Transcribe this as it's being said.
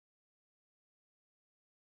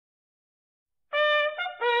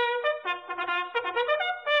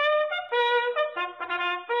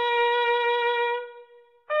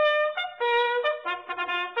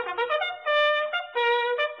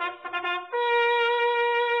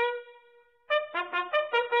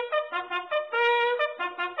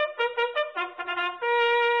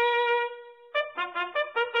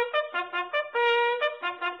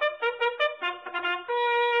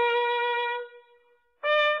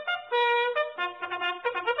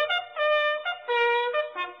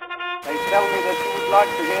tell me that she would like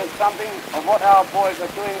to hear something of what our boys are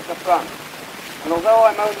doing at the front. And although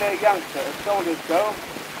I'm only a youngster, as soldiers go,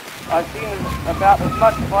 I've seen about as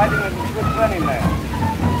much fighting as is good for any man.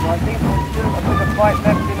 So I think there's still a bit of fight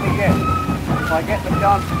left in me yet, if I get the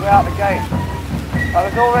chance to go out again. I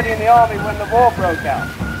was already in the army when the war broke out,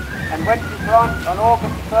 and went to France on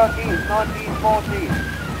August 13, 1914,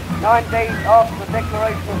 9 days after the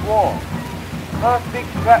declaration of war. The first big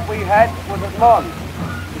scrap we had was at Mons,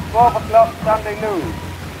 at 12 o'clock Sunday noon.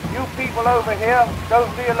 You people over here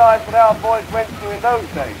don't realise what our boys went through in those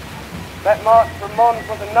days. That march from Mons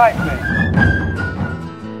was a nightmare.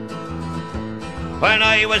 When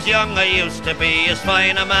I was young I used to be as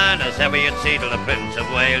fine a man as ever you'd see till the Prince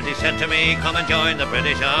of Wales. He said to me, come and join the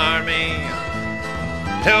British Army.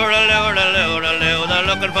 Tooraloo, they're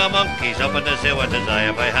looking for monkeys up in the zoo and desire.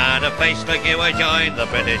 If I had a face like you I'd join the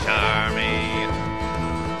British Army.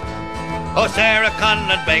 Oh, Sarah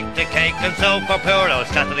Conlon baked a cake, and so for poor old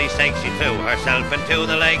Saturday's sake she threw herself into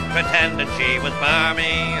the lake, pretending she was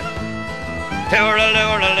barmy.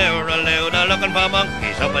 Tooraloo, they're looking for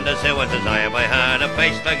monkeys up in the zoo and desire. If I had a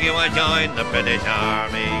face like you I'd join the British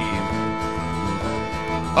Army.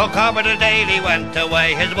 Oh, Corbett Daly went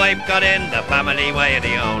away, his wife got in the family way, and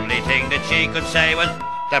the only thing that she could say was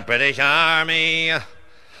the British Army.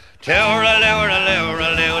 Tooraloo,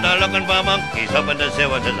 they're looking for monkeys up in the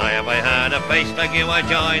zoo and desire. If I had a face like you I'd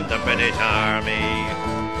join the British Army.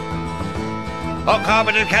 Oh,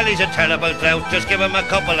 Corbett Kelly's a terrible drought, just give him a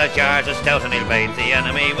couple of jars of stout and he'll bathe the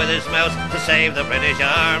enemy with his mouth to save the British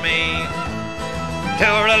Army.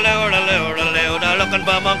 Tooraloo, they're looking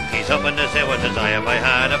for monkeys up in the zoo and desire. If I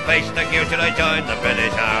had a face like you should I join the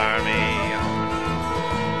British Army.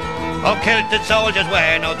 Oh, kilted soldiers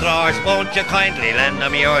wear no drawers, won't you kindly lend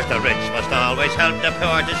them yours? The rich must always help the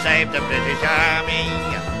poor to save the British Army.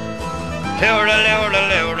 Tooraloo,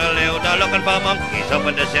 they're looking for monkeys up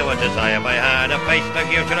in the zoo and desire. If I had a face like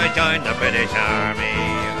you should I join the British Army.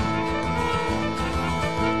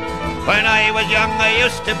 When I was young I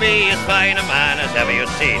used to be as fine a man as ever you'd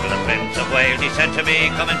see till the Prince of Wales. He said to me,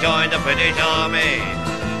 come and join the British Army.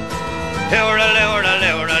 Tooraloo,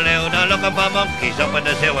 they're looking for monkeys up in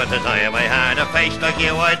the zoo and desire. If I had a face like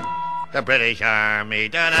you I'd the British Army.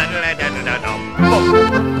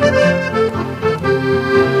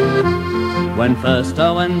 When first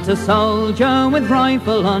I went a soldier with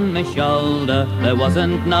rifle on my shoulder, there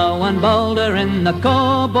wasn't no one bolder in the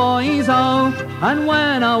corps, boys, oh. And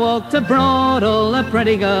when I walked abroad all the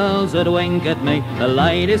pretty girls would wink at me. The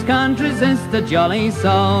ladies can't resist a jolly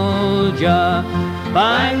soldier.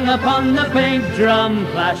 Bang upon the big drum,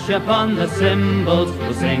 clash upon the cymbals,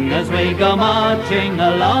 we'll sing as we go marching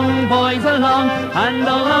along, boys, along. And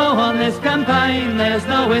although on this campaign there's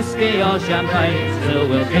no whiskey or champagne, still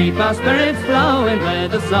we'll keep our spirits flowing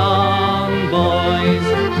with a song, boys.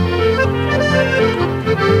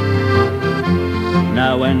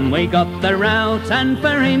 Now when we got the route and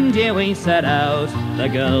for India we set out, the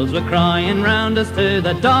girls were crying round us to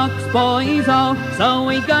the docks, boys, oh. So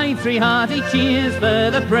we gave 3 hearty cheers for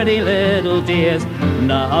the pretty little dears, in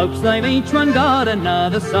the hopes they've each one got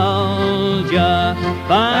another soldier.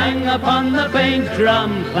 Bang upon the big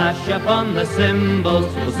drum, clash upon the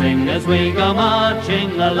cymbals, we'll sing as we go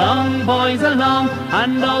marching along, boys, along.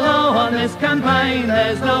 And although on this campaign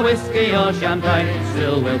there's no whiskey or champagne,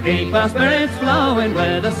 still we'll keep our spirits flowing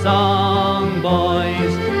with a song,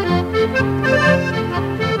 boys.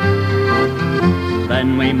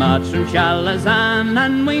 Then we marched from Chalazan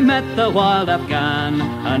and we met the wild Afghan,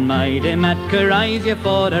 and made him at Karasia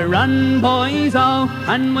for the run, boys, oh.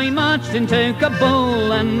 And we marched into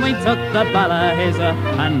Kabul and we took the Bala-Hizza,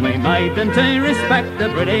 and we made them to respect the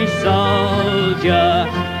British soldier.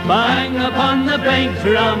 Bang upon the big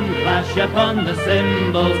drum, clash upon the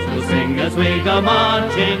cymbals, we'll sing as we go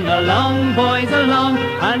marching along, boys, along.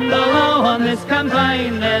 And although on this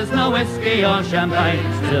campaign there's no whiskey or champagne,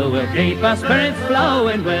 still we'll keep our spirits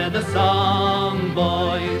flowing with a song,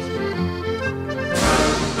 boys.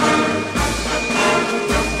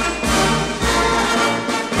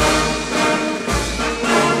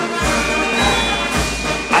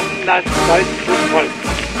 An das deutsche Volk.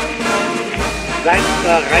 Seit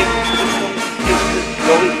der Reichsgründung ist es,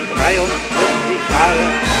 glaube ich, 43 Jahre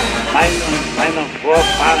mein und meiner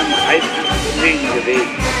Vorfahren heißes Leben gewesen.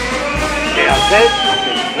 Der selbst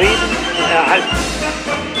den Frieden zu erhalten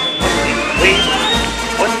und den Frieden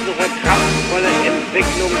unsere kraftvolle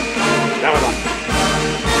Entwicklung fördern.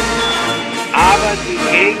 Aber die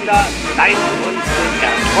Gegner neiden uns den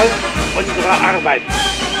Erfolg unserer Arbeit.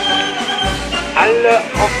 Alle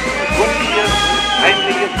offenkundige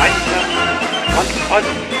feindliche Feindschaften von Ost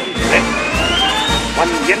und West, von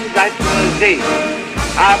jenseits der See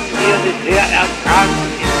haben wir bisher ertragen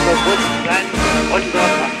im Bewusstsein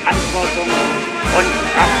unserer Verantwortung und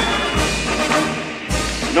Kraft.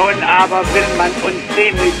 Nun aber will man uns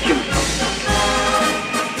demütigen.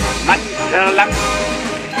 Man verlangt,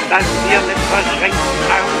 dass wir mit verschränkten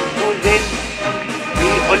Armen zusehen,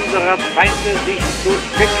 wie unsere Feinde sich zu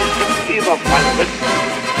tückischem Überfall rüsten.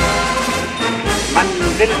 Man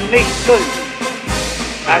will nicht dulden,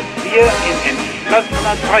 dass wir in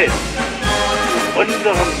entschlossener Treue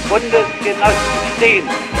unserem Bundesgenossen stehen,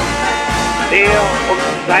 der um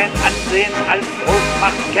sein Ansehen als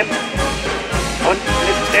Großmacht kämpft und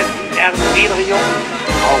mit dessen Erniedrigung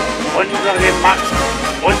auf unsere Macht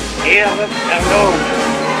und Ehre verloren.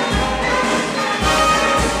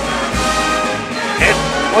 Es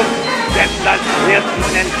muss denn das Schwert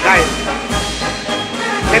nun entscheiden.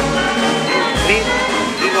 Mitten im Frieden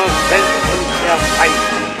überfällt uns der Feind.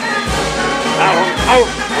 Darum auf!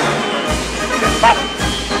 Waffen,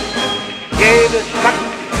 jedes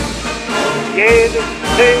Schwanken, jedes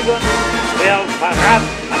Zögern wäre Verrat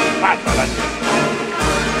am Vaterland.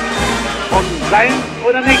 Um sein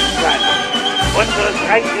oder nicht sein unseres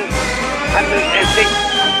Reiches handelt es sich,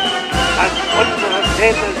 dass unsere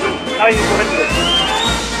Väter sich neu gründeten.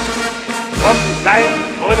 Um sein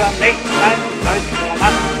oder nicht sein deutscher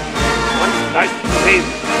Mann und deutschen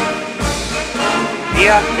Wesen.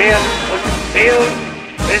 Wir werden uns wehren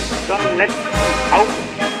bis zum letzten Hauch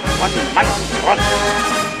von Mann und Frost.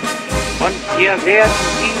 Und wir werden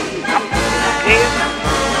diesen Kampf bestehen,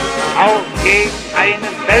 auch gegen eine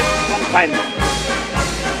Welt von Feinden.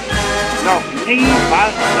 Noch nie war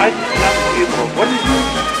Deutschland überwunden,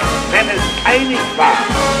 wenn es einig war.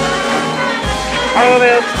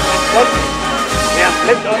 Vorwärts mit Gott, der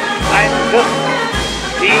mit uns sein wird,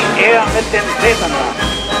 wie er mit den Vätern war.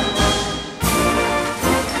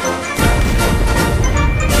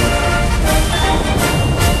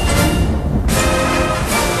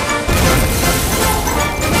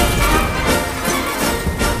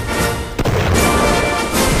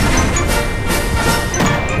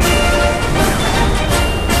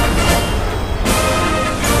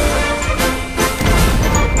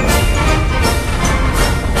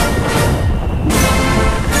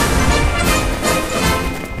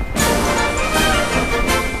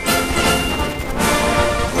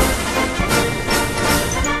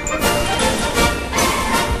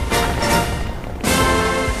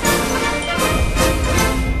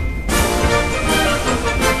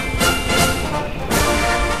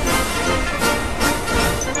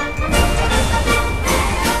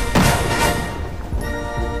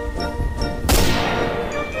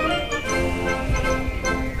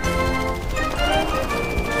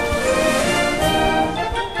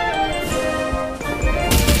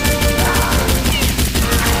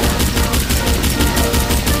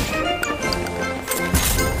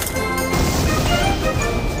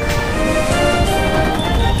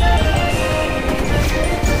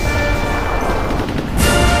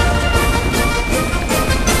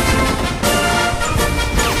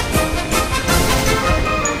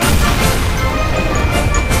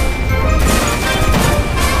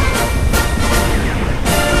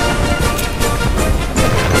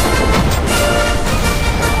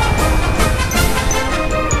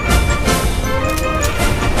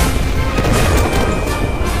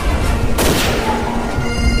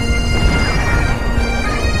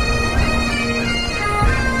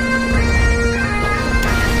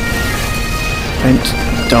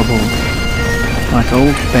 Double, like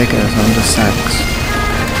old beggars under sacks,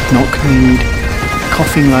 knock-kneed,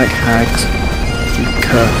 coughing like hags, we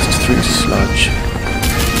cursed through sludge,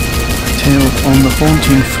 till on the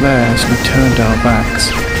haunting flares we turned our backs,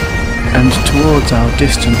 and towards our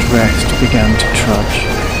distant rest began to trudge.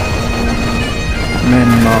 Men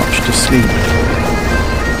marched asleep.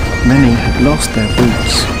 Many had lost their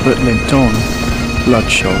boots, but limped on,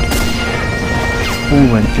 bloodshot. All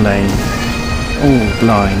went lame, all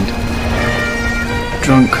blind,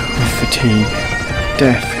 drunk with fatigue,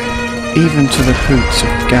 deaf even to the hoots of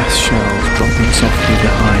gas shells dropping softly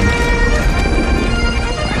behind.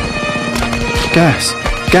 Gas!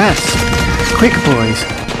 Gas! Quick, boys!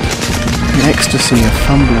 The ecstasy of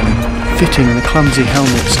fumbling, fitting the clumsy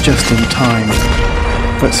helmets just in time,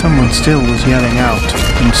 but someone still was yelling out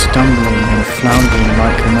and stumbling and floundering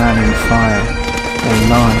like a man in fire, or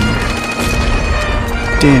lime.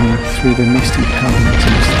 Dim through the misty helmet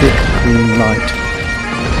and thick green light,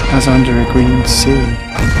 as under a green sea,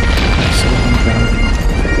 I saw him drowning.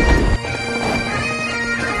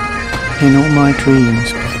 In all my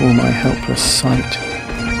dreams, before my helpless sight,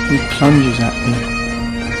 he plunges at me,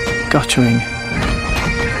 guttering,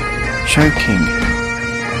 choking,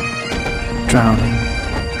 drowning.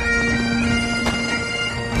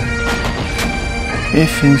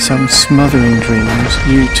 If in some smothering dreams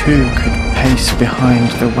you too could pace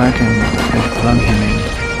behind the wagon and plug him in,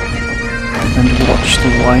 and watch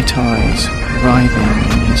the white eyes writhing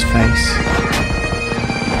in his face,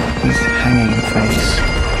 his hanging face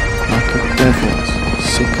like a devil's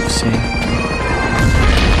sick of sin.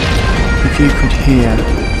 If you could hear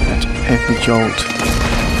at every jolt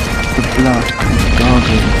the blood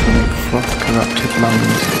gargling from froth-corrupted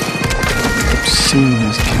lungs, obscene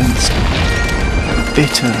as cancer,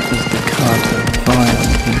 bitter as the cud of vile,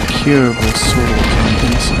 incurable sores on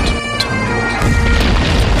innocent tongues.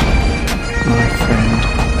 My friend,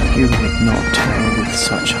 you would not tell with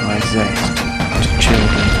such high zest to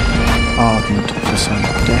children ardent for some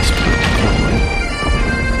desperate glory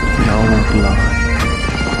the old lie.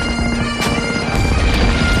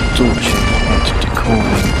 Dulce et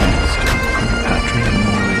decorum est cum patria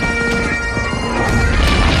mori.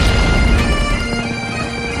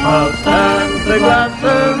 How stands the glass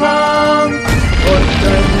around? Voice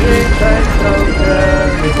friendly text so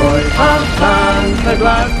friendly voice. How stands the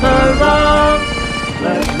glass around?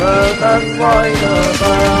 Let mirth and wine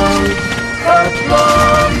abound. That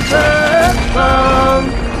trumpet sound,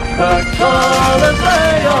 that colours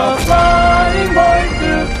they are flying, boys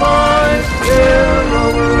to fight, kill or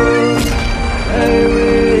wound. May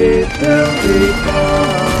we still be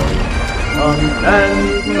found,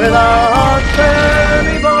 content with our hearts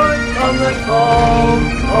fairly boys on the cold,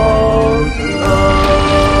 cold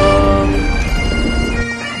ground.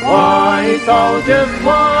 Why, soldiers,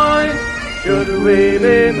 why should we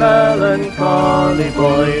be melancholy,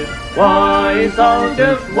 boys? Why,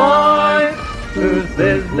 soldiers, why, whose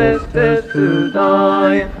business is to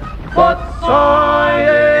die? What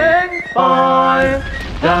sighing by,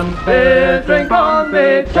 damn beer, drink on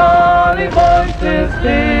me, Charlie, boys, 'tis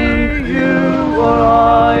thee, you or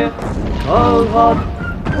I. Cold hot,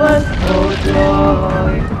 wet or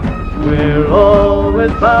dry, we're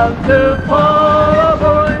always bound to follow,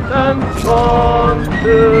 boys, and sworn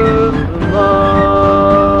to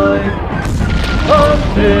lie. Oh,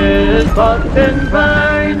 'tis but in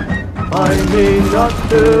vain, I mean not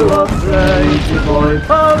to upbraid you, boys.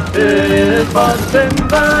 Oh, 'tis but in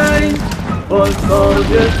vain for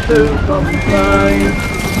soldiers to complain.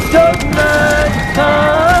 Just next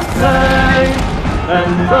campaign,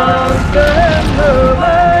 and thus in the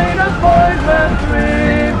lane of boys let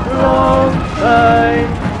reap long pain.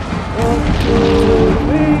 Oh, should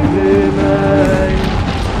we remain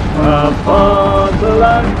upon the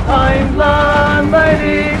land time land,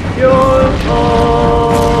 lady, you'll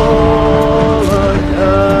fall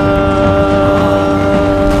again.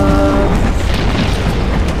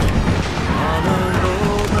 On a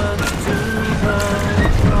road that's to the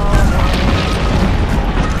cross,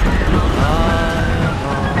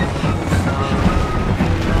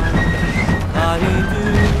 I do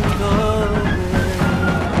the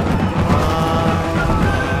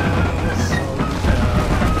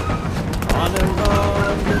on a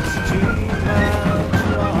road that's cheap and dry.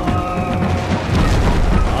 I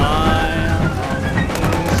am on the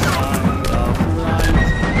side of light.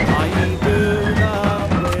 I do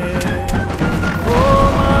the way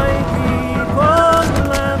for my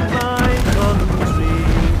people and my country.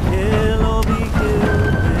 Kill or be killed with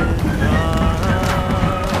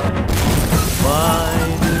pride. Why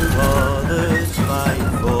do others fight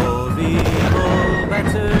for evil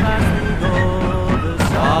better as we go the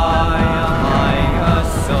side?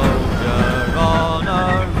 Soldier on a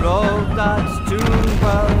road that's too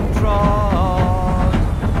well trod.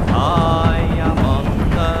 I am on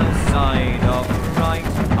the side of right.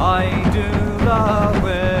 I do the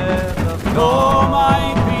will of God. My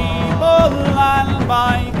people and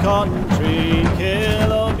my country, kill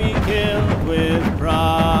or be killed with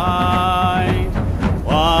pride.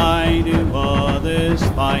 Why do others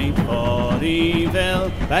fight for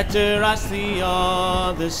evil better as the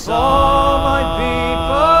other side? Oh, my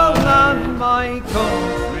people and my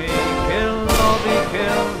country, kill or be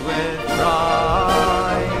killed with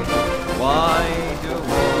pride. Why do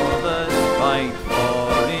others fight for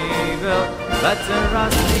evil better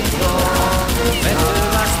as the other, better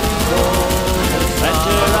as the other,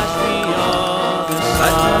 better as the other,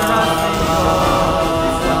 better as the other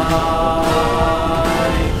side?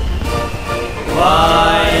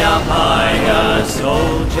 Why am I a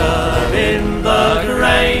soldier in the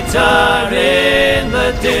greater, in the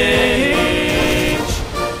ditch,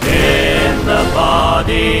 in the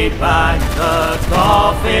body bag, the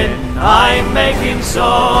coffin? I'm making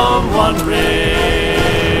someone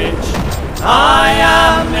rich. I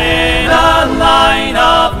am in a line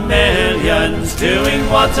of millions Battalions, doing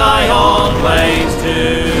what I always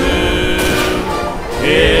do.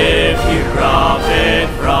 If you profit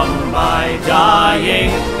from my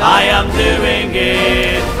dying, I am doing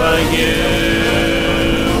it for you.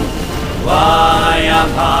 Why am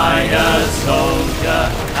I a soldier?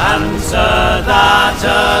 Answer that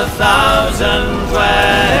 1,000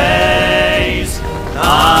 ways.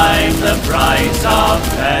 I'm the price of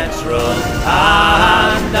petrol,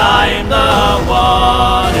 and I'm the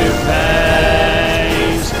one who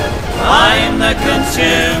pays. I'm the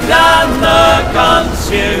consumed and the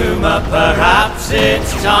consumer, perhaps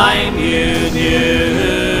it's time you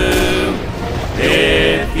knew.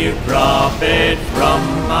 If you profit from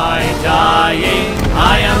my dying,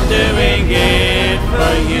 I am doing it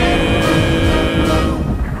for you.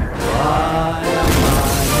 Why am I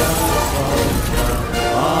a soldier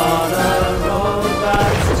on a road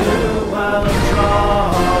that's too well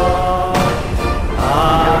trod?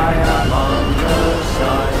 I am on the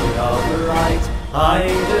side of right, I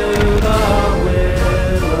do the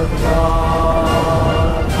will of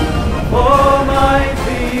God. For my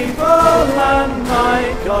people and my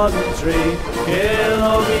country, kill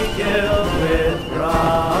or be killed with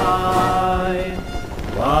pride.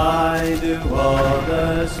 Why do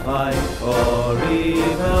others fight for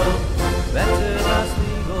evil? Better as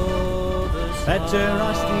the others fight. Better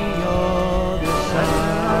as the others fight.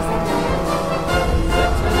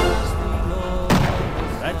 Better as the others.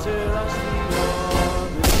 Better as the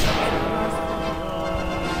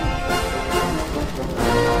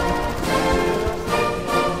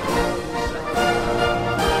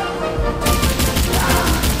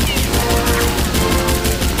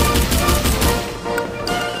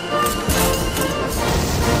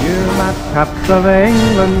Caps of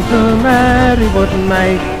England to Mary would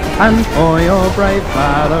make, and for your brave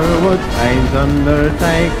father would pains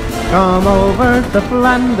undertake. Come over to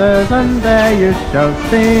Flanders and there you shall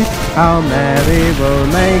see how Mary will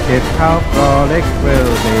make it, how frolic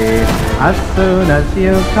will be. As soon as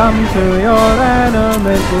you come to your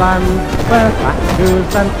enemy's land, where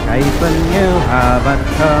Bacchus and Capon you have at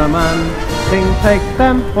command, sing take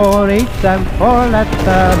them for, eat them for, let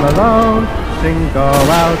them alone. Sing go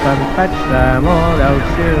out and fetch them or else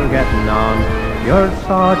you'll get none. Your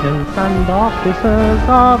sergeants and officers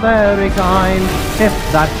are very kind. If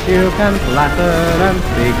that you can flatter and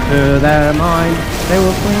speak to their mind, they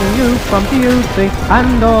will bring you from duty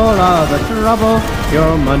and all other trouble.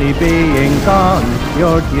 Your money being gone,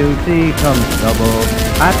 your duty comes double.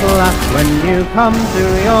 At last when you come to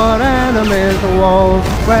your enemy's walls,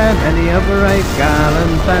 where many a brave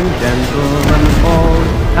gallant and gentleman falls,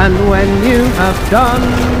 and when you have done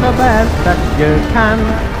the best that you can,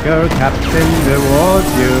 your captain rewards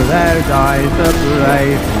you, there dies a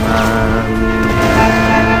brave man.